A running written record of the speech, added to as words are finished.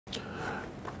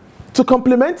To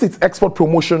complement its export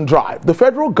promotion drive, the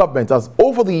federal government has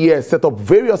over the years set up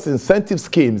various incentive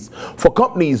schemes for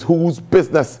companies whose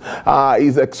business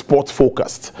is export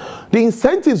focused. The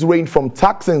incentives range from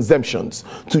tax exemptions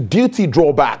to duty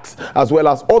drawbacks as well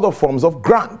as other forms of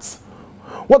grants.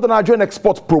 What the Nigerian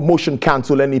Export Promotion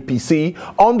Council (NEPC),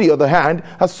 on the other hand,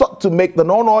 has sought to make the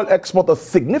non-oil export a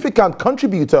significant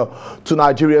contributor to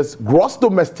Nigeria's gross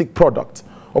domestic product.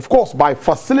 Of course, by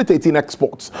facilitating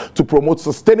exports to promote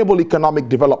sustainable economic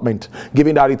development,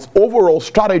 given that its overall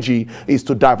strategy is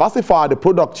to diversify the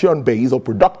production base or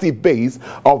productive base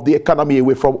of the economy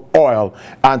away from oil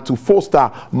and to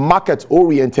foster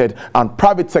market-oriented and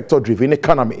private sector-driven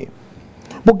economy.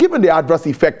 But given the adverse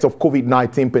effects of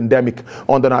COVID-19 pandemic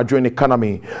on the Nigerian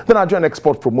economy, the Nigerian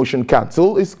Export Promotion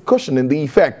Council is cushioning the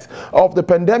effect of the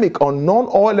pandemic on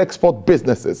non-oil export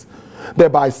businesses,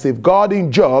 thereby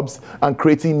safeguarding jobs and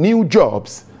creating new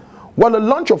jobs. While the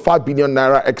launch of 5 billion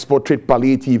naira export trade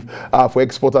palliative for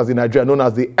exporters in Nigeria, known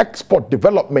as the Export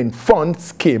Development Fund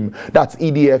Scheme, that's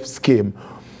EDF scheme,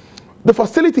 the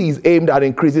facility is aimed at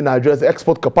increasing Nigeria's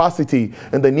export capacity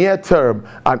in the near term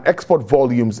and export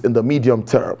volumes in the medium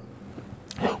term.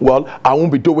 Well, I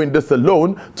won't be doing this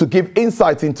alone. To give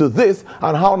insight into this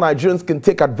and how Nigerians can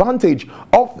take advantage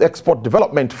of the Export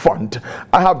Development Fund,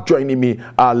 I have joining me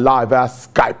live via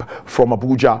Skype from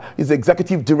Abuja is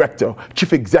Executive Director,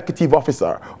 Chief Executive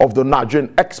Officer of the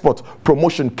Nigerian Export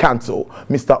Promotion Council,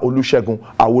 Mr. Segun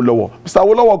Awolowo. Mr.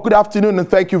 Awolowo, good afternoon and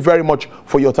thank you very much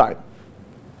for your time.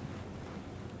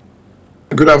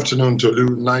 Good afternoon,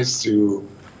 Tolu. Nice to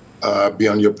be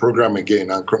on your program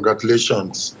again, and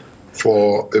congratulations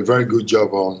for a very good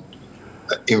job on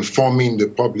informing the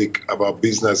public about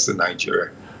business in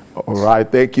Nigeria. All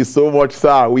right, thank you so much,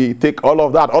 sir. We take all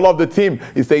of that. All of the team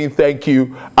is saying thank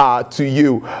you to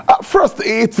you. First,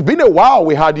 it's been a while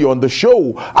we had you on the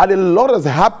show, and a lot has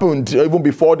happened even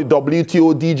before the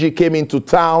WTO DG came into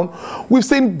town. We've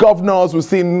seen governors, we've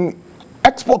seen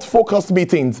export-focused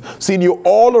meetings, seen you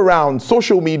all around,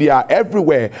 social media,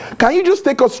 everywhere. Can you just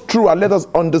take us through and let us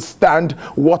understand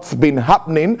what's been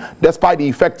happening despite the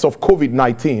effects of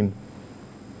COVID-19?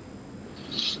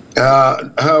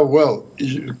 Well,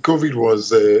 COVID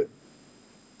was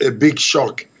a big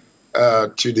shock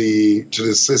to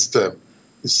the system.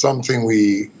 It's something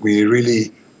we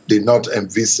really did not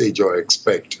envisage or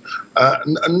expect.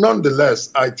 Nonetheless,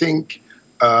 I think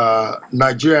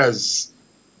Nigeria has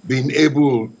been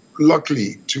able,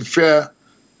 luckily, to fare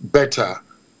better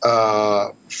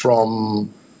from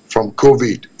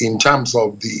COVID in terms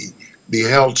of the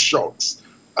health shocks.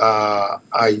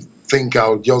 I think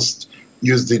I'll just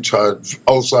use it to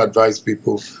also advise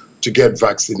people to get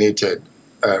vaccinated,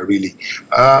 really.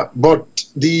 But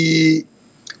the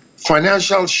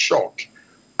financial shock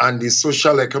and the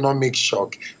social economic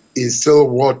shock is still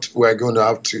what we're going to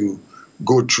have to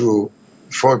go through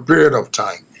for a period of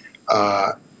time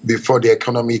before the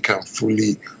economy can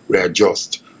fully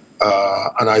readjust.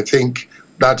 And I think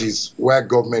that is where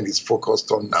government is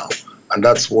focused on now. And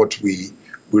that's what we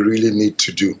really need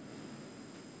to do.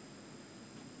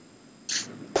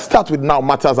 Start with now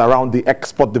matters around the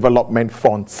Export Development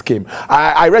Fund scheme.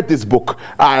 I read this book,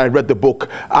 and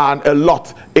a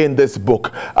lot in this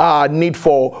book. Need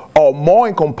for more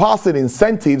encompassing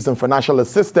incentives and financial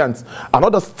assistance and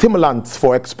other stimulants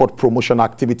for export promotion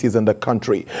activities in the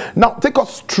country. Now, take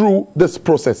us through this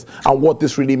process and what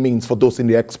this really means for those in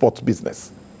the export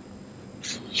business.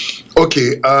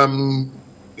 Okay,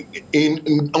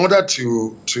 in order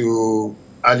to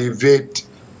alleviate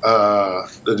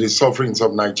the sufferings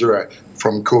of Nigeria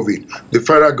from COVID, the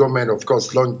federal government, of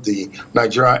course, launched the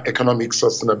Nigeria Economic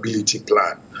Sustainability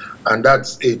Plan, and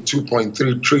that's a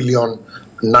 2.3 trillion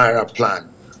naira plan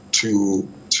to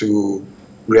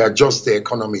readjust the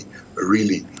economy,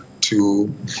 really, to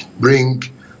bring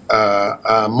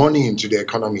money into the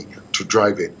economy to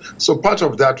drive it. So part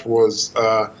of that was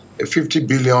a 50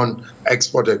 billion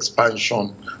export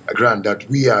expansion grant that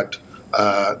we had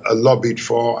lobbied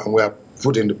for, and we are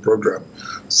put in the program.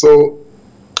 So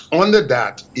under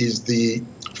that is the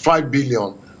 5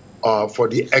 billion for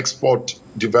the Export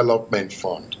Development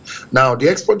Fund. Now, the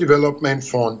Export Development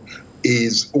Fund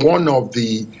is one of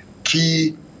the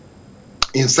key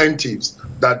incentives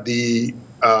that the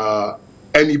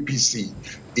NEPC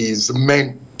is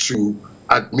meant to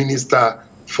administer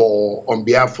on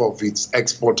behalf of its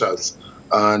exporters.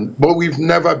 But we've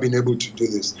never been able to do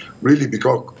this, really,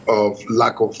 because of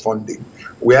lack of funding.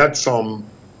 We had some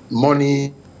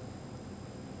money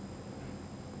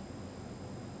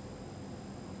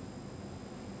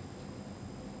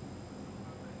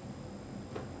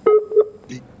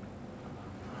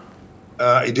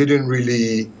it didn't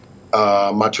really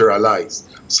materialize.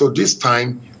 So this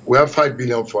time we have 5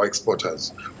 billion for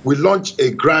exporters. We launched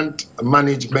a grant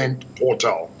management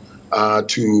portal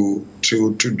to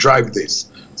drive this.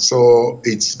 So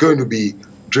it's going to be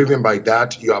driven by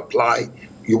that. You apply,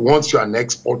 once you're an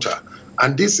exporter.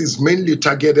 And this is mainly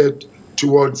targeted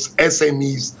towards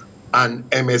SMEs and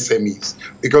MSMEs,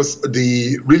 because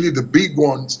really the big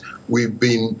ones, we've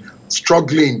been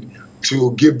struggling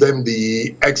to give them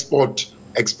the export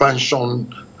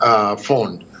expansion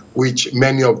fund, which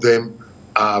many of them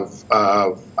have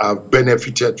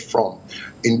benefited from.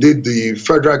 Indeed, the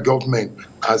federal government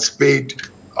has paid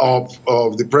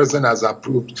the president has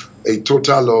approved a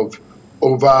total of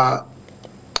over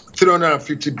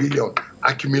 350 billion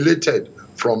accumulated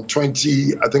from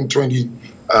 22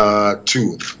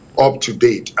 up to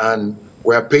date, and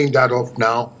we're paying that off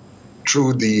now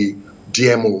through the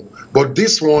DMO. But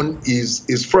this one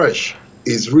is fresh,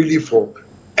 is really for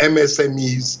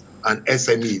MSMEs and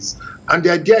SMEs. And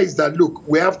the idea is that, look,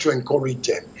 we have to encourage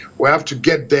them. We have to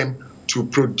get them to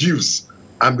produce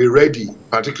and be ready,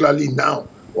 particularly now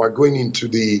we're going into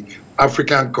the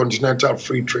African Continental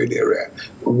Free Trade Area.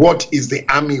 What is the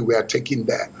army we are taking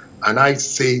there? And I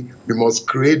say we must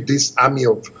create this army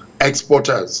of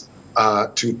exporters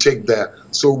to take there,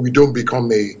 so we don't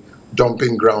become a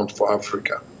dumping ground for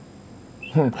Africa.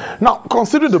 Now,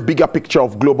 considering the bigger picture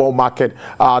of global market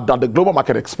that the global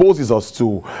market exposes us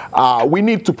to, we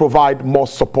need to provide more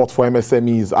support for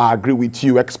MSMEs. I agree with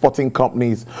you, exporting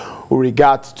companies with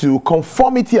regards to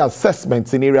conformity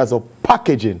assessments in areas of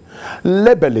packaging,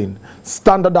 labeling,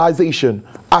 standardization,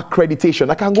 accreditation.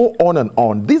 I can go on and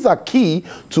on. These are key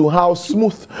to how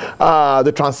smooth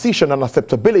the transition and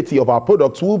acceptability of our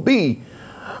products will be.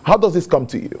 How does this come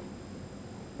to you?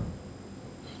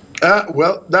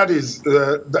 Well, that is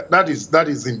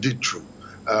indeed true.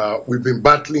 We've been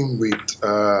battling with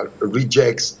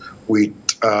rejects, with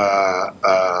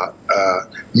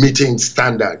meeting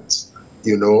standards,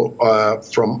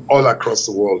 from all across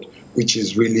the world, which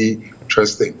is really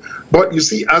interesting. But you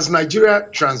see, as Nigeria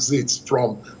transits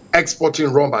from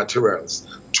exporting raw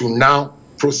materials to now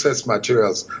processed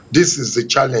materials, this is the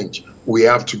challenge we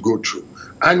have to go through.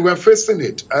 And we're facing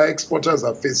it. Our exporters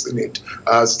are facing it.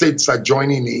 States are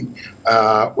joining in.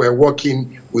 We're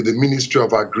working with the Ministry of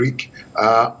Agric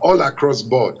all across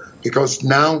board, because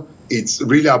now it's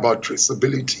really about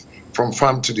traceability from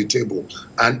farm to the table.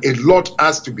 And a lot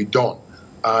has to be done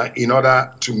in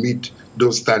order to meet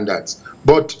those standards.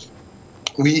 But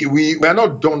we are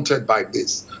not daunted by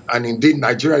this. And indeed,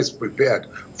 Nigeria is prepared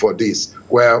for this.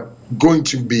 We're going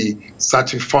to be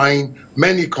certifying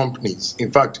many companies. In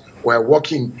fact, we're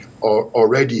working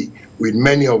already with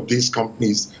many of these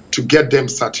companies to get them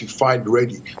certified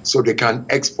ready so they can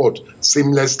export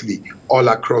seamlessly all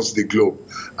across the globe.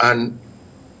 And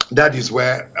that is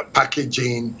where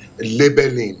packaging,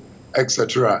 labeling,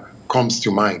 etc. comes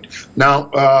to mind. Now,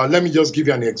 let me just give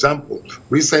you an example.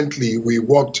 Recently, we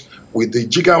worked with the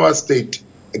Jigawa State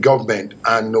government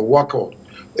and Wako,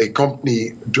 a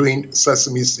company doing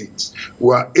sesame seeds. We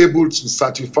were able to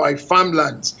certify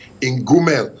farmlands in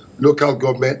Gumel local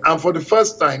government, and for the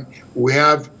first time we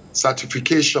have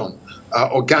certification,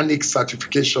 organic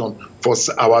certification for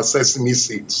our sesame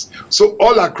seeds. So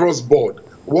all across board,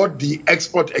 what the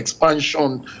export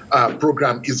expansion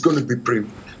program is going to be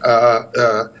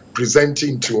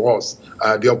presenting to us,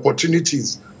 the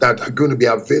opportunities that are going to be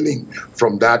availing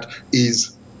from that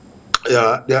is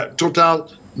the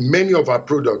total. Many of our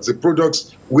products, the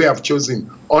products we have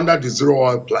chosen under the Zero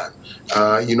Oil Plan,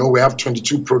 we have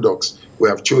 22 products we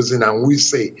have chosen, and we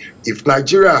say if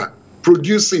Nigeria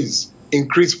produces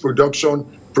increased production,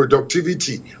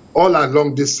 productivity all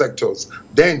along these sectors,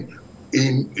 then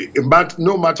in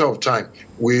no matter of time,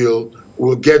 we'll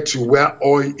get to where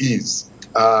oil is,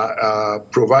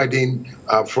 providing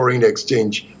foreign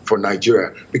exchange for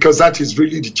Nigeria, because that is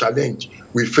really the challenge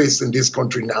we face in this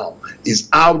country now, is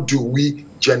how do we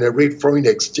generate foreign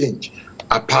exchange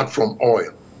apart from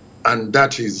oil? And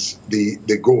that is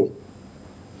the goal.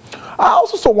 I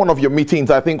also saw one of your meetings,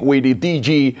 I think, with the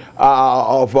DG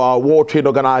of World Trade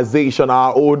Organization,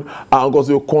 our own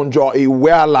Ngozi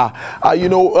Okonjo-Iweala.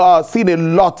 Seen a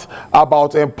lot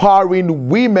about empowering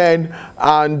women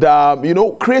and,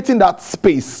 creating that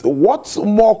space. What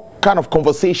more kind of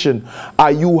conversation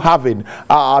are you having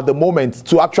at the moment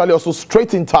to actually also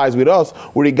straighten ties with us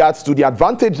with regards to the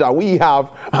advantage that we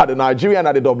have at the Nigerian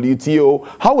and the WTO?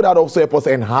 How would that also help us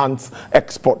enhance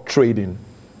export trading?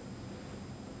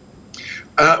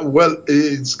 Well,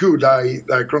 it's good. I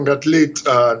congratulate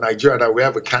Nigeria that we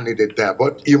have a candidate there.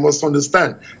 But you must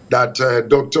understand that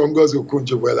Dr. Ngozi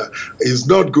Okonjo-Iweala is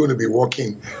not going to be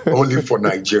working only for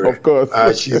Nigeria. Of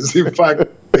course. She's in fact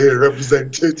a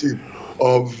representative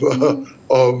of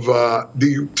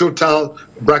the total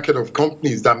bracket of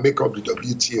companies that make up the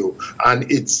WTO,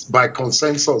 and it's by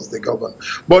consensus they govern.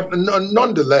 But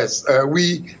nonetheless,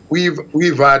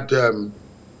 we've had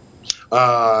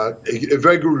a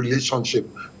very good relationship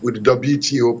with the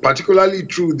WTO, particularly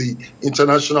through the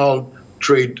International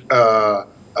Trade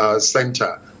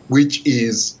Center, which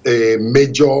is a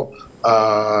major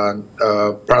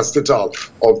parastatal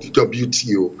of the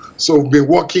WTO. So we've been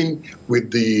working with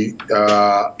the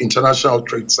International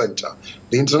Trade Center.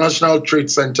 The International Trade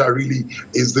Center really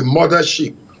is the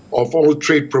mothership of all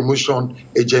trade promotion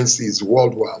agencies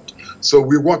worldwide. So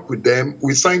we work with them.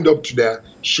 We signed up to their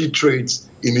She Trades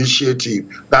initiative,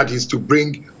 that is to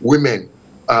bring women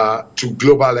to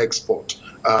global export.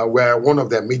 We're one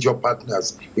of their major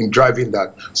partners in driving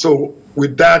that. So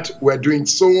with that, we're doing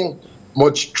so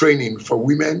much training for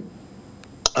women,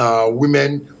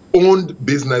 women-owned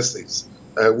businesses,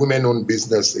 women-owned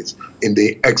businesses in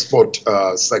the export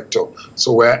sector.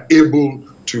 So we're able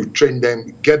to train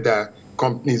them, get their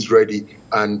companies ready,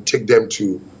 and take them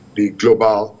to the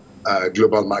global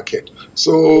market.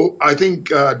 So I think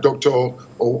Dr.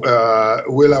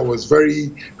 Iweala was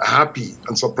very happy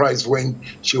and surprised when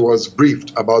she was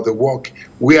briefed about the work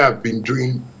we have been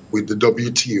doing with the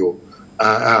WTO,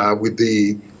 with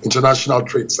the International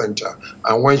Trade Center.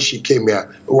 And when she came here,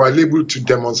 we were able to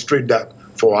demonstrate that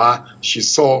for her. She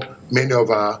saw many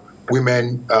of our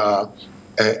women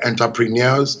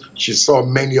entrepreneurs. She saw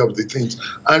many of the things.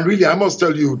 And really, I must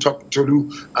tell you,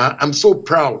 Tolu, I'm so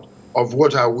proud of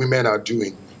what our women are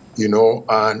doing, you know,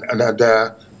 and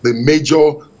they're the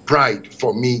major pride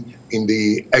for me in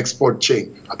the export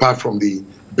chain, apart from the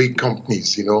big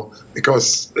companies, you know,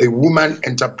 because a woman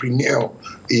entrepreneur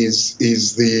is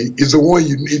the one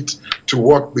you need to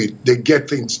work with. They get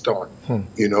things done,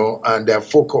 you know, and they're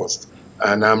focused.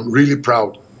 And I'm really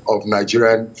proud of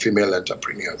Nigerian female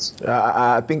entrepreneurs.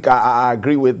 I think I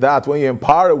agree with that. When you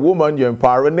empower a woman, you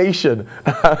empower a nation.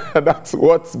 That's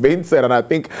what's been said, and I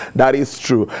think that is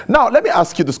true. Now, let me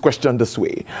ask you this question this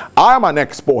way. I am an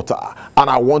exporter, and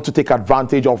I want to take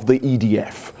advantage of the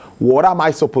EDF. What am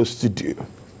I supposed to do?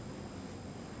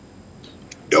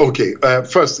 Okay,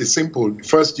 first, it's simple.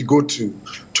 First, you go to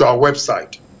our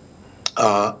website,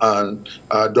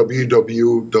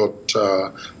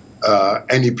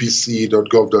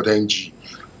 www.nepc.gov.ng.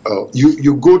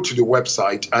 You go to the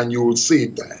website and you will see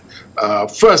it there.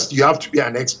 First, you have to be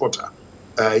an exporter.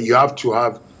 You have to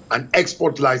have an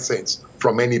export license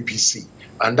from NEPC,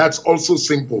 and that's also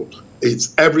simple.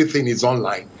 Everything is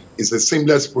online. It's a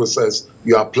seamless process.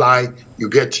 You apply, you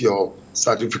get your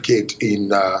certificate in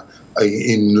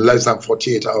less than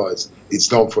 48 hours. It's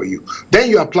done for you. Then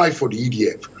you apply for the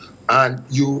EDF, and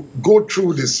you go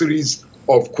through the series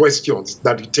of questions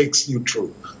that it takes you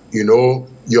through. You know,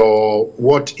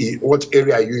 what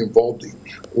area are you involved in?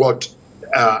 What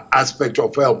aspect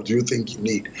of help do you think you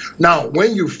need? Now,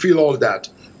 when you fill all that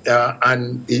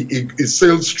and it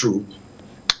sails through,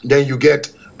 then you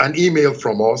get an email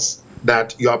from us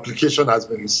that your application has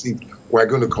been received. We're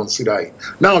going to consider it.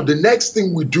 Now, the next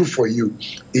thing we do for you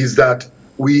is that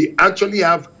we actually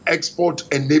have export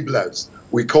enablers,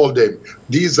 we call them.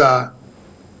 These are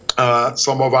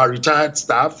some of our retired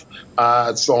staff,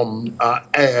 some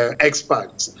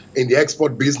experts in the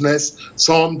export business,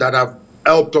 some that have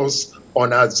helped us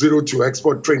on our Zero to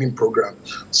Export training program.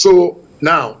 So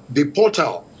now the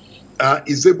portal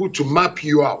is able to map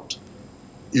you out,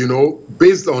 you know,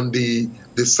 based on the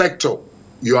sector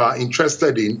you are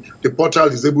interested in. The portal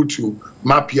is able to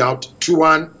map you out to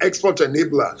an export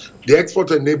enabler. The export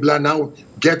enabler now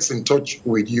gets in touch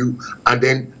with you and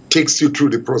then takes you through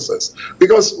the process.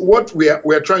 Because what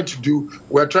we're trying to do,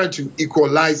 we're trying to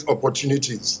equalize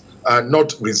opportunities,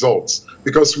 not results.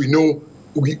 Because we know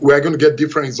we're going to get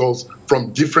different results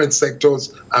from different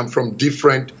sectors and from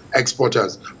different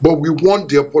exporters. But we want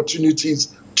the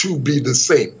opportunities to be the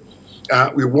same.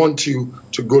 We want you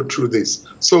to go through this.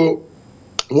 So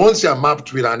once you're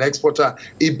mapped with an exporter,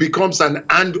 it becomes an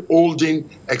hand-holding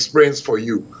experience for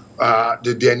you,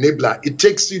 the enabler. It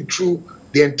takes you through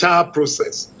the entire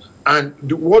process. And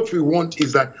what we want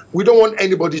is that we don't want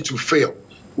anybody to fail.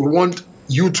 We want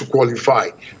you to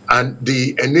qualify. And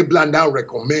the enabler now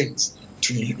recommends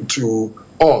to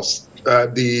us,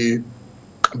 the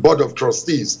Board of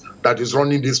Trustees that is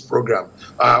running this program.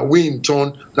 We in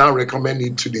turn now recommend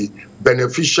it to the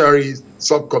beneficiaries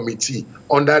subcommittee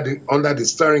under the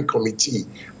steering committee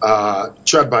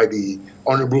chaired by the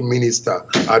Honorable Minister,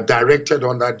 directed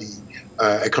under the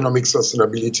Economic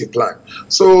Sustainability Plan.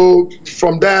 So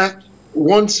from there,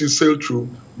 once you sail through,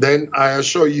 then I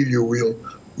assure you,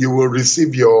 you will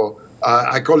receive your,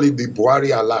 I call it the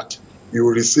Buhari alert. You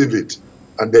will receive it,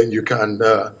 and then you can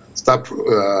start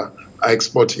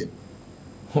exporting.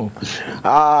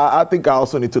 I think I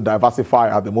also need to diversify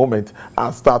at the moment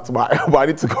and start but I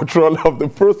need to control of the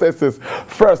processes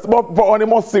first. But on a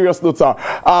more serious note, sir,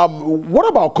 what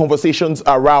about conversations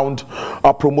around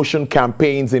promotion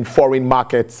campaigns in foreign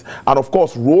markets and, of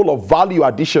course, role of value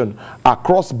addition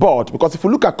across board? Because if you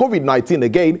look at COVID-19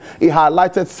 again, it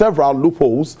highlighted several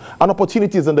loopholes and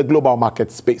opportunities in the global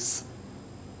market space.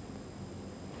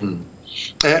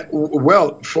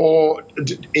 Well,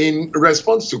 in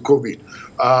response to COVID,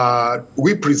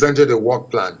 we presented a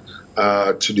work plan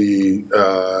to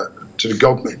the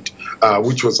government,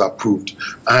 which was approved,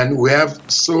 and we have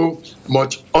so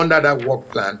much under that work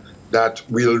plan that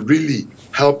will really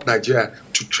help Nigeria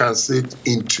to translate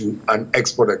into an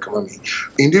export economy.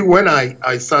 Indeed, when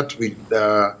I sat with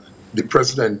the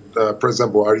President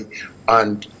Buhari,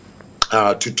 and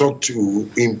to talk to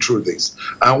him through this.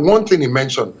 And one thing he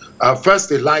mentioned, first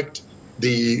they liked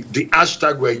the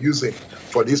hashtag we're using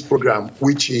for this program,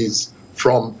 which is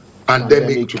from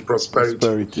pandemic to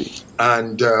prosperity.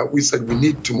 And we said we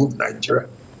need to move Nigeria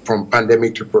from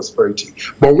pandemic to prosperity.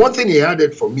 But one thing he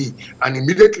added for me, and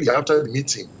immediately after the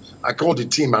meeting, I called the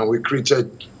team and we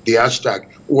created the hashtag,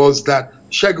 was that,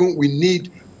 Segun, we need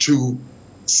to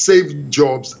save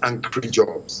jobs and create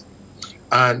jobs.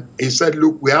 And he said,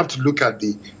 look, we have to look at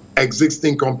the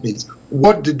existing companies.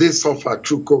 What did they suffer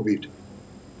through COVID?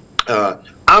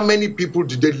 How many people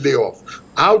did they lay off?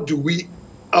 How do we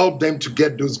help them to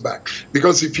get those back?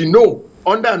 Because if you know,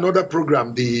 under another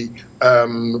program, the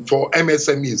for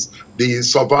MSMEs, the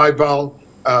survival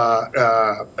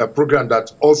program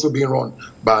that's also being run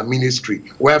by a ministry,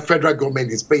 where federal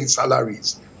government is paying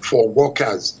salaries for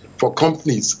workers, for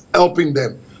companies, helping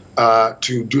them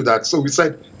to do that. So he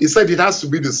said it has to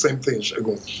be the same thing,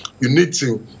 Segun. You need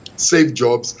to save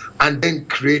jobs and then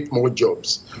create more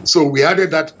jobs. So we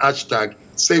added that hashtag,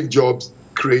 save jobs,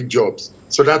 create jobs.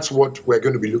 So that's what we're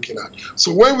going to be looking at.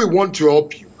 So when we want to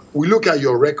help you, we look at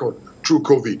your record through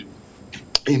COVID.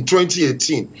 In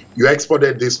 2018, you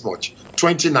exported this much.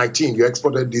 2019, you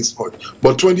exported this much.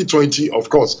 But 2020, of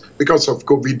course, because of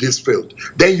COVID, this failed.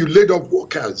 Then you laid off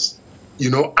workers. You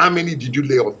know, how many did you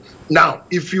lay off? Now,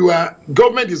 if you are,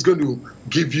 government is going to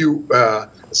give you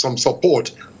some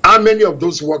support, how many of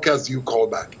those workers do you call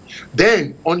back?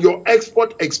 Then, on your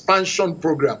export expansion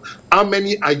program, how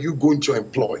many are you going to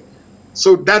employ?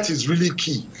 So that is really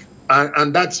key.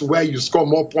 And that's where you score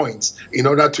more points in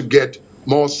order to get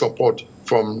more support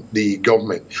from the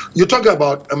government. You talk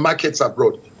about markets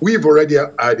abroad. We've already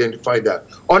identified that.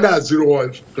 Under a zero oil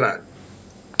plan,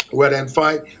 we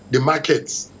identify the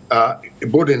markets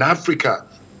both in Africa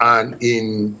and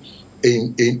in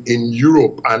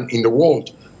Europe and in the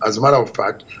world, as a matter of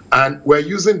fact. And we're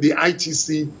using the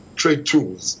ITC trade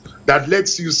tools that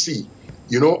lets you see,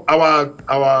 you know,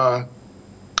 our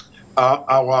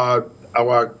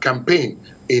campaign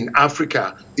in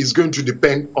Africa is going to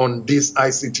depend on these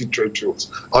ICT trade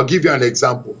tools. I'll give you an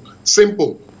example.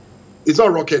 Simple. It's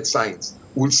not rocket science.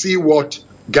 We'll see what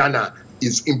Ghana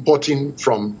is importing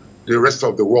from the rest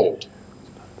of the world.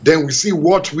 Then we see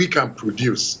what we can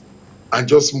produce and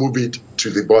just move it to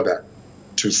the border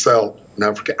to sell in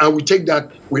Africa. And we take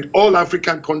that with all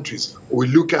African countries. We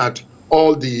look at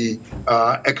all the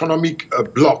economic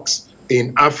blocks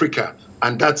in Africa,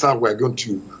 and that's how we're going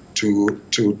to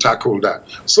tackle that.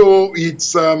 So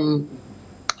it's a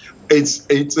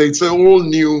whole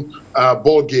new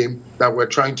ball game that we're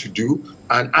trying to do,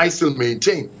 and I still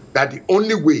maintain that the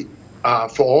only way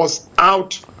for us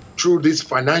out through this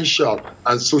financial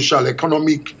and social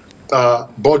economic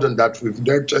burden that we've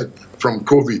inherited from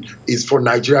COVID is for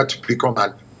Nigeria to become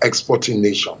an exporting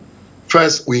nation.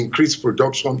 First, we increase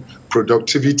production,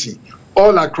 productivity,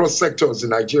 all across sectors in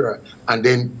Nigeria, and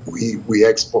then we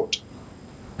export.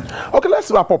 Okay,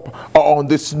 let's wrap up on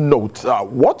this note.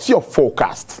 What's your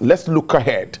forecast? Let's look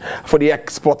ahead for the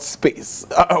export space.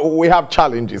 We have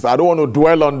challenges. I don't want to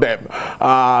dwell on them.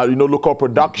 You know, local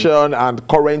production and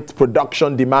current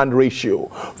production demand ratio,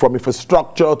 from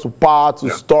infrastructure to power to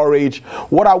storage.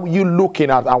 What are you looking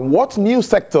at, and what new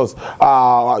sectors do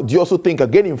you also think are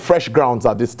gaining fresh grounds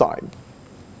at this time?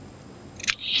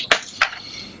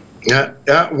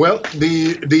 Yeah. Well,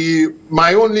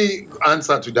 my only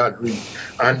answer to that, really,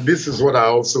 and this is what I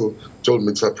also told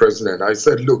Mr. President. I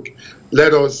said, look,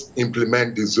 let us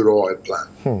implement the zero oil plan.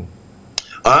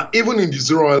 Even in the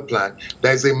zero oil plan,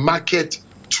 there's a market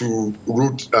to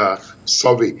route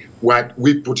survey what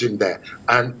we put in there,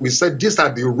 and we said these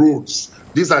are the roads,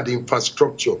 these are the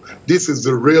infrastructure, this is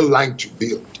the rail line to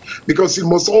build, because it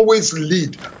must always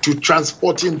lead to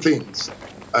transporting things.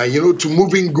 To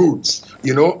moving goods.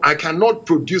 I cannot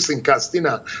produce in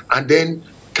Castina and then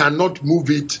cannot move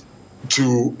it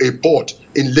to a port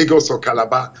in Lagos or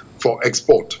Calabar for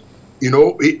export.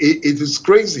 It is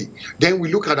crazy. Then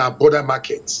we look at our border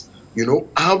markets.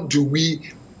 How do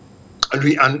we,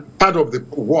 and part of the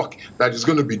work that is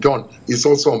going to be done is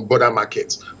also on border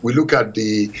markets. We look at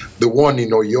the one in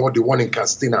Oyo, the one in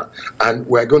Castina, and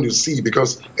we're going to see,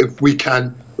 because if we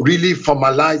can really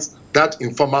formalize that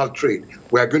informal trade,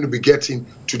 we are going to be getting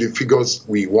to the figures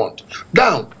we want.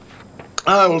 Now,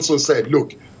 I also said,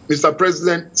 look, Mr.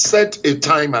 President, set a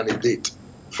time and a date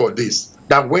for this,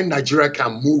 that when Nigeria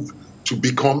can move to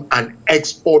become an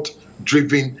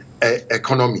export-driven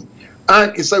economy.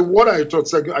 And he said, what I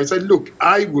thought, I said, look,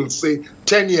 I will say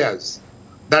 10 years,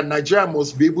 that Nigeria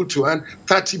must be able to earn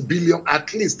at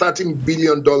least $13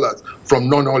 billion from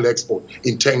non-oil export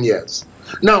in 10 years.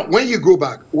 Now, when you go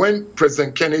back, when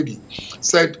President Kennedy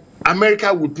said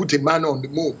America would put a man on the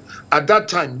moon, at that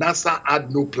time, NASA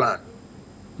had no plan.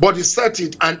 But he set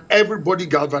it and everybody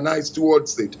galvanized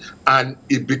towards it, and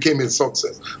it became a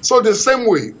success. So the same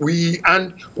way,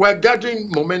 we're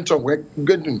gathering momentum. We're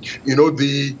getting,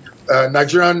 the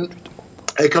Nigerian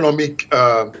Economic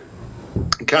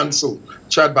Council,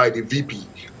 chaired by the VP.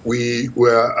 We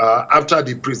were, after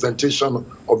the presentation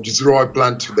of the zero oil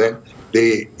plan to them,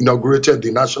 they inaugurated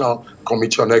the National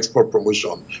Committee on Export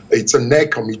Promotion. It's a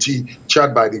NEC committee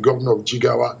chaired by the governor of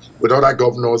Jigawa with other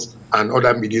governors and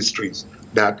other ministries.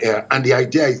 And the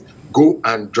idea is go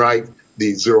and drive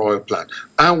the zero oil plan.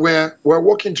 And we're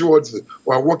working towards it.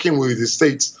 We're working with the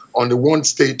states on the one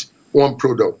state, one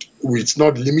product. It's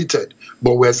not limited,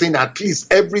 but we're saying at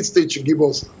least every state should give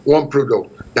us one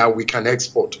product that we can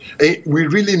export. We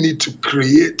really need to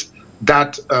create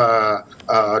that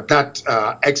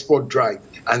export drive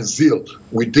and zeal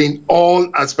within all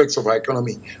aspects of our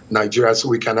economy, Nigeria, so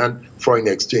we can earn foreign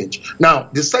exchange. Now,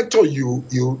 the sector you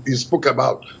spoke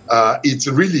about, it's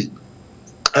really,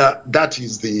 that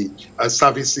is the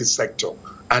services sector,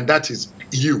 and that is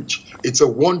huge. It's a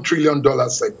 $1 trillion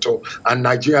sector, and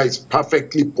Nigeria is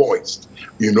perfectly poised,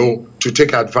 to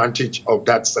take advantage of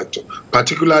that sector,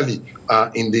 particularly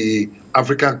in the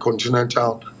African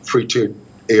continental free trade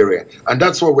area. And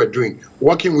that's what we're doing,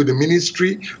 working with the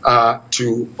ministry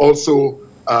to also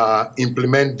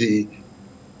implement the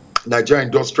Nigerian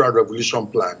Industrial Revolution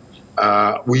Plan,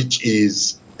 which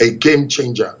is a game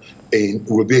changer,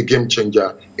 will be a game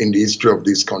changer in the history of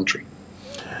this country.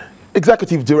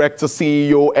 Executive Director,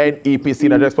 CEO, NEPC,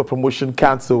 Nigeria Export Promotion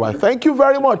Council. And thank you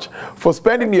very much for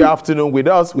spending the afternoon with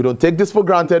us. We don't take this for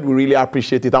granted. We really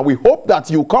appreciate it. And we hope that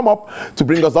you come up to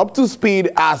bring us up to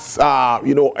speed as,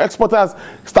 exporters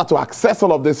start to access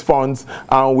all of these funds.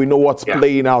 And we know what's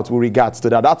playing out with regards to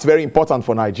that. That's very important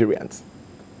for Nigerians.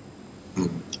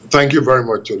 Thank you very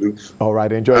much, Olu. All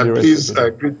right, enjoy the rest. Please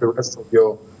greet the rest of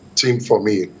your team for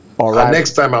me. All right.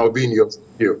 Next time I'll be in your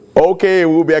studio. Okay,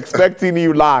 we'll be expecting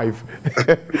you live.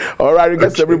 All right,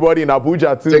 regards to everybody in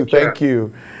Abuja too. Thank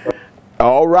you.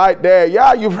 All right, there.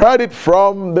 Yeah, you've heard it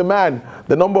from the man,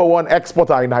 the #1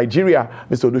 exporter in Nigeria,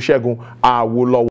 Mr. Segun Awolowo.